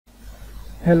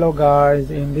Hello guys,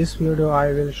 in this video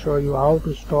I will show you how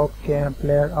to stop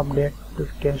Kmplayer update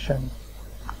notification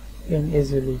in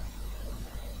easily.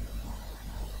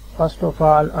 First of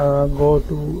all, go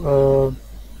to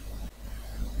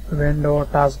window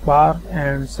taskbar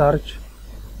and search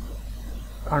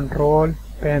control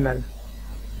panel.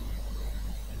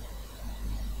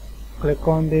 Click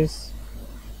on this,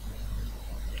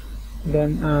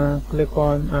 then click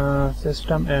on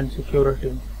system and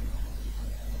security.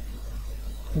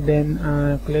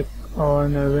 Then click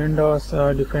on Windows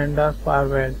Defender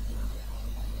Firewall.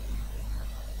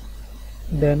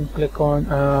 Then click on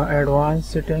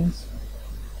Advanced Settings,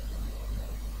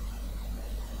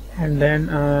 and then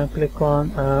click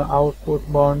on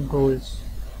Output Bound Rules,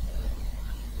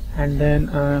 and then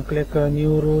click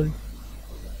New Rule.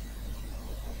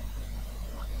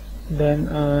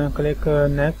 Then click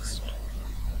Next,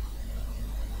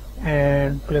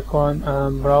 and click on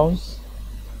Browse,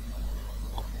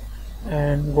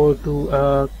 and go to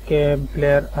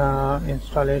Kmplayer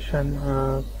installation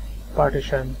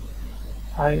partition.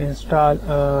 I install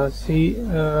Hsee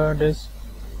disk,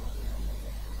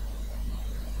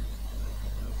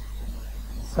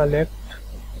 select,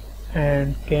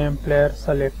 and Kmplayer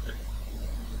select.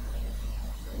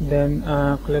 Then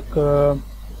click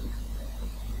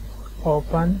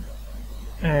open,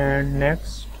 and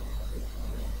next,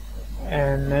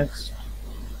 and next,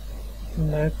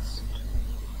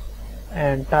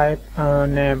 and type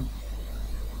name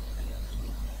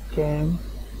Kmplayer.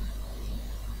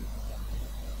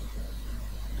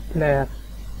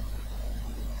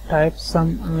 Type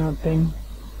something,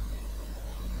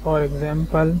 for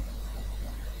example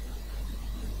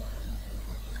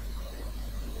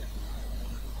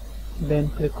then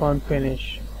click on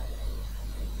finish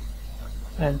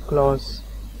and close.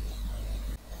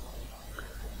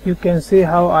 You can see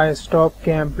how I stop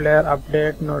Kmplayer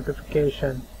update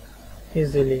notification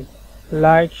easily.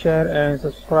 Like, share and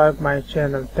subscribe my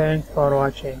channel. Thanks for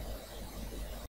watching.